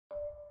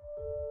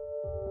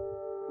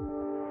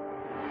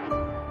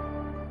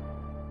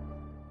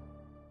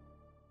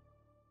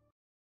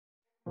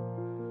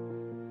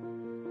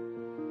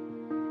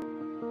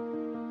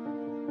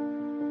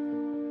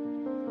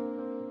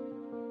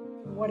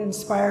what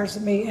inspires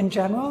me in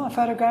general,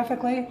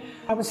 photographically.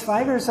 I was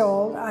 5 years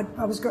old.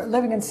 I was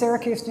living in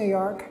Syracuse, New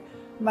York.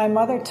 My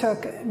mother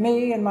took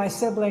me and my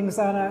siblings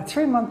on a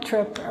 3-month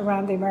trip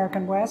around the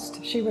American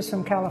West. She was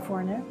from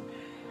California.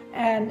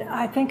 And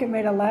I think it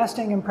made a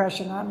lasting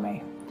impression on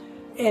me.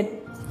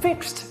 It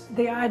fixed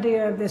the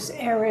idea of this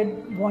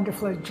arid,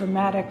 wonderfully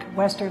dramatic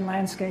Western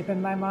landscape in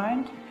my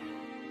mind.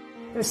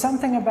 There's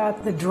something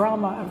about the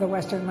drama of the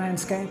Western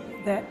landscape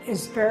that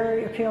is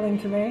very appealing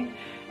to me.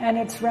 And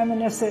it's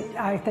reminiscent,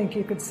 I think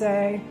you could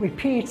say,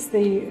 repeats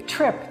the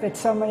trip that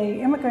so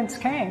many immigrants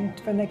came.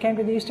 When they came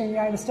to the eastern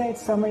United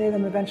States, so many of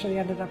them eventually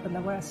ended up in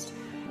the West.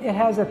 It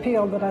has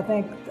appeal that I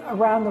think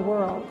around the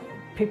world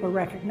people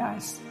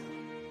recognize.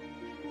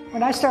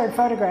 When I started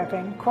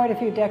photographing quite a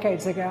few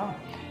decades ago,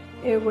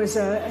 it was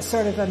a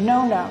sort of a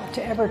no-no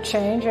to ever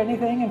change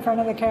anything in front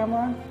of the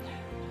camera.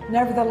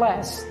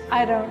 Nevertheless,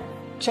 I don't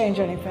change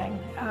anything,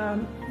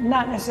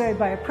 not necessarily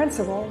by a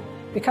principle,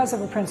 because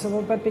of a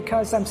principle, but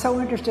because I'm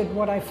so interested in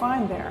what I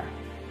find there.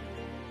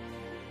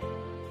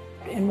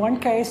 In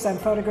one case, I'm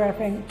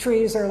photographing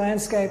trees or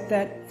landscape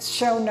that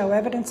show no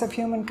evidence of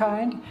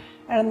humankind,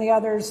 and in the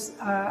others,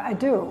 I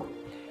do.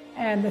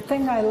 And the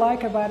thing I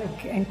like about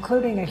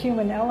including a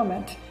human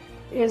element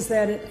is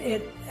that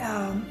it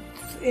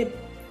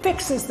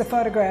fixes the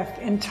photograph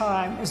in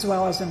time as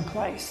well as in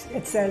place.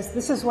 It says,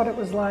 this is what it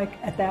was like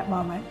at that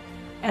moment.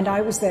 And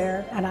I was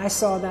there, and I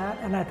saw that,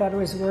 and I thought it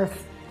was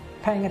worth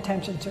paying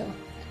attention to.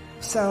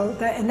 So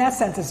in that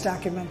sense, it's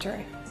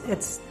documentary.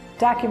 It's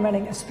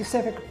documenting a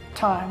specific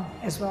time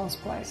as well as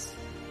place.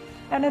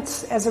 And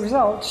it's, as a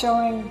result,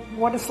 showing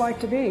what it's like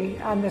to be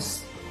in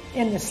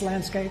this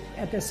landscape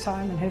at this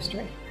time in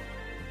history.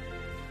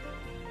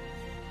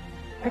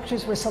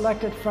 Pictures were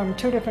selected from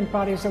 2 different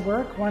bodies of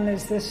work. One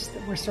is this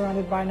that we're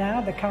surrounded by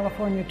now, the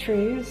California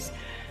trees.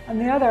 And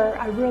the other,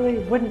 I really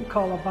wouldn't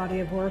call a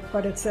body of work,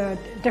 but it's a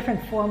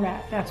different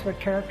format. That's what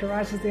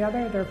characterizes the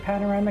other. They're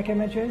panoramic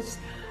images,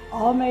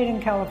 all made in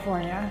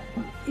California.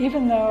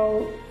 Even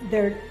though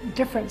they're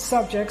different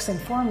subjects and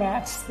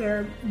formats,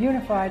 they're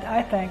unified,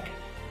 I think,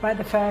 by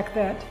the fact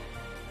that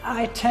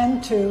I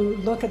tend to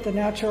look at the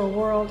natural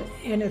world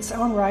in its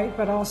own right,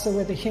 but also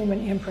with a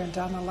human imprint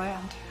on the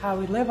land, how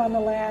we live on the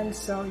land.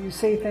 So you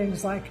see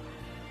things like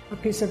a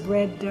piece of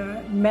red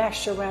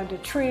mesh around a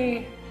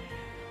tree.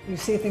 You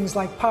see things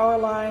like power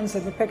lines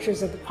and the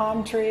pictures of the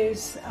palm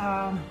trees.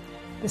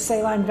 The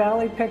Saline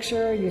Valley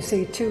picture, you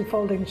see 2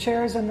 folding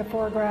chairs in the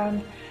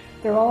foreground.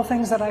 They're all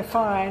things that I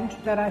find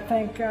that I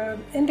think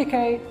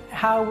indicate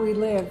how we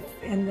live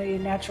in the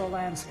natural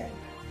landscape.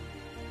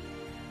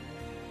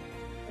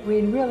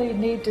 We really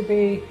need to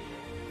be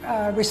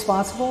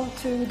responsible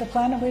to the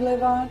planet we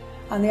live on.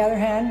 On the other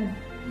hand,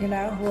 you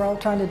know, we're all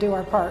trying to do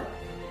our part.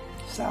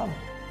 So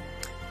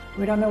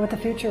we don't know what the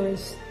future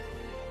is.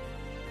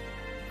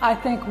 I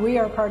think we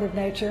are part of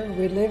nature,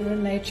 we live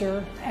in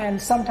nature,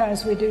 and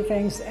sometimes we do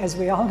things, as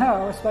we all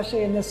know,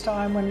 especially in this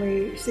time when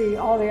we see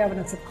all the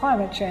evidence of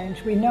climate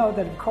change. We know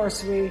that, of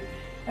course, we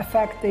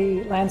affect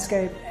the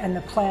landscape and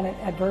the planet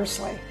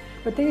adversely.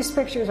 But these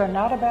pictures are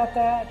not about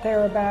that.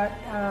 They're about,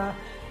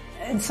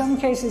 in some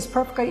cases,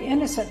 perfectly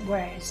innocent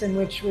ways in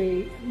which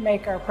we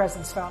make our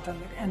presence felt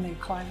in the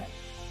climate.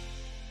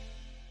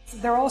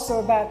 They're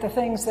also about the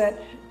things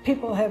that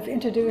people have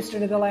introduced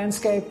into the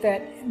landscape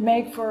that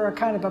make for a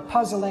kind of a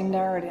puzzling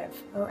narrative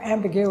or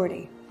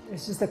ambiguity.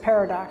 This is the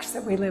paradox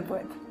that we live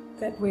with,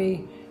 that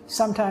we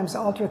sometimes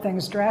alter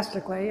things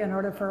drastically in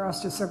order for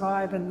us to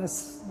survive in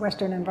this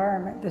Western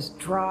environment, this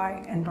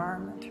dry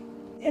environment.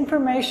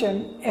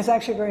 Information is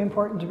actually very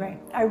important to me.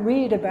 I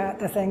read about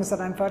the things that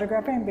I'm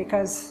photographing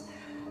because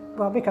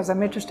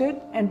I'm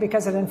interested and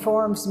because it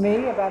informs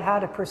me about how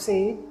to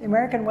proceed. The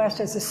American West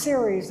has a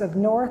series of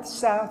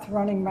north-south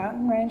running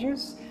mountain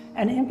ranges,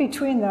 and in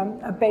between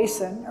them, a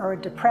basin or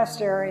a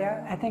depressed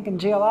area. I think in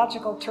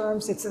geological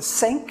terms, it's a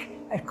sink.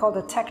 It's called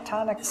a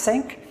tectonic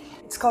sink.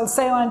 It's called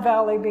Saline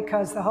Valley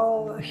because the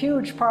whole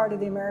huge part of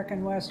the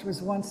American West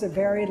was once a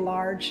very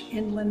large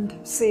inland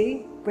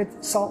sea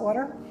with salt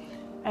water.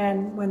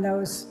 And when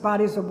those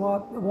bodies of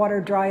water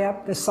dry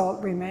up, the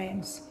salt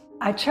remains.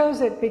 I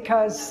chose it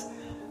because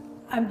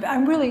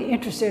I'm really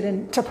interested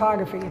in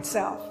topography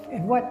itself,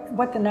 in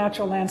what the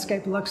natural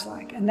landscape looks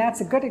like. And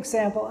that's a good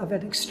example of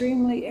an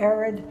extremely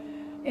arid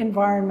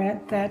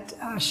environment that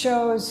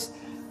shows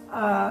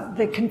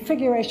the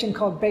configuration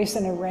called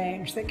basin or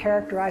range that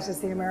characterizes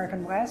the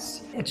American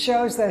West. It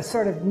shows the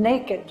sort of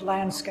naked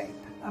landscape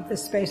of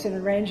this basin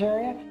and range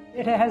area.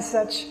 It has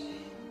such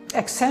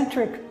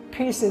eccentric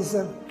pieces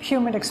of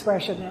human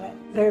expression in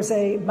it. There's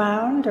a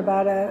mound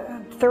about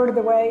a third of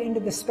the way into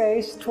the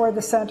space toward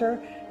the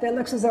center that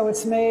looks as though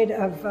it's made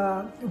of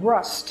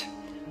rust.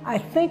 I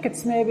think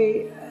it's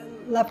maybe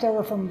left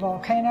over from a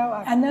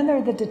volcano. And then there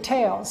are the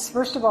details.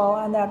 First of all,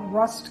 on that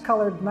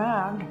rust-colored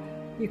mound,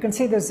 you can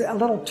see there's a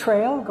little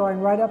trail going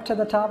right up to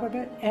the top of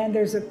it, and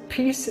there's a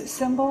peace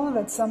symbol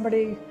that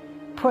somebody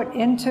put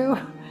into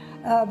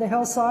the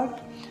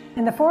hillside.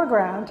 In the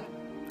foreground,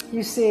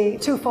 you see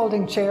 2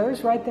 folding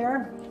chairs right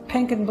there,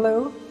 pink and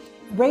blue.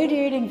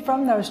 Radiating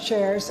from those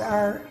chairs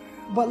are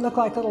what look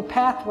like little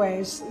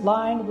pathways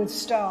lined with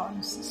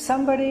stones.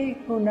 Somebody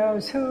who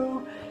knows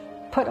who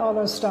put all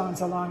those stones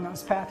along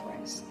those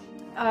pathways.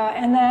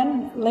 And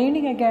then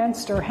leaning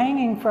against or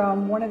hanging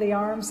from one of the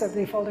arms of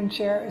the folding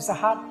chair is a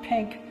hot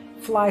pink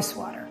fly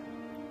swatter.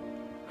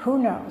 Who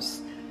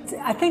knows?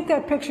 I think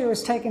that picture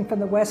was taken from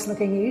the west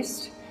looking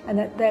east, and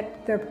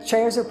that the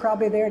chairs are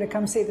probably there to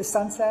come see the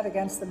sunset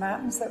against the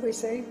mountains that we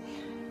see.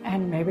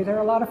 And maybe there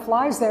are a lot of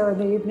flies there in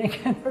the evening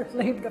and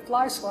relieve the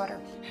fly swatter.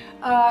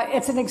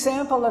 It's an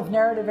example of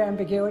narrative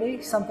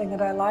ambiguity, something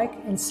that I like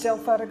in still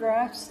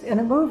photographs. In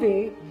a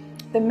movie,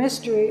 the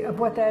mystery of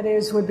what that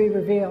is would be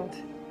revealed,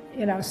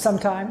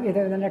 sometime,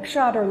 either in the next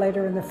shot or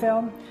later in the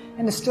film.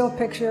 In a still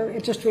picture,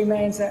 it just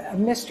remains a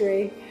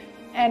mystery,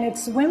 and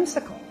it's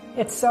whimsical.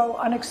 It's so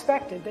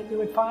unexpected that you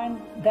would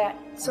find that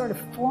sort of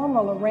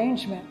formal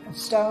arrangement of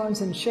stones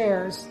and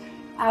chairs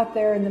out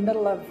there in the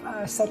middle of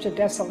such a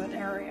desolate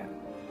area.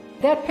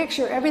 That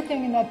picture,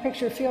 everything in that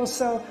picture feels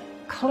so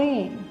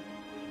clean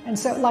and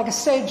so like a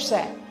stage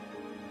set.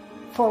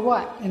 For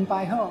what and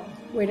by whom,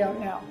 we don't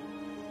know.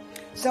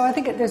 So I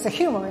think there's a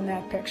humor in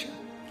that picture.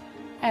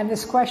 And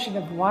this question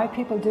of why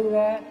people do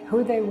that,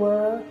 who they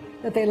were,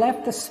 that they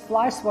left the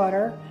fly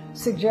swatter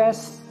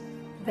suggests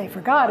they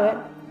forgot it,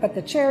 but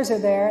the chairs are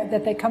there,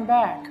 that they come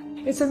back.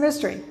 It's a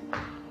mystery.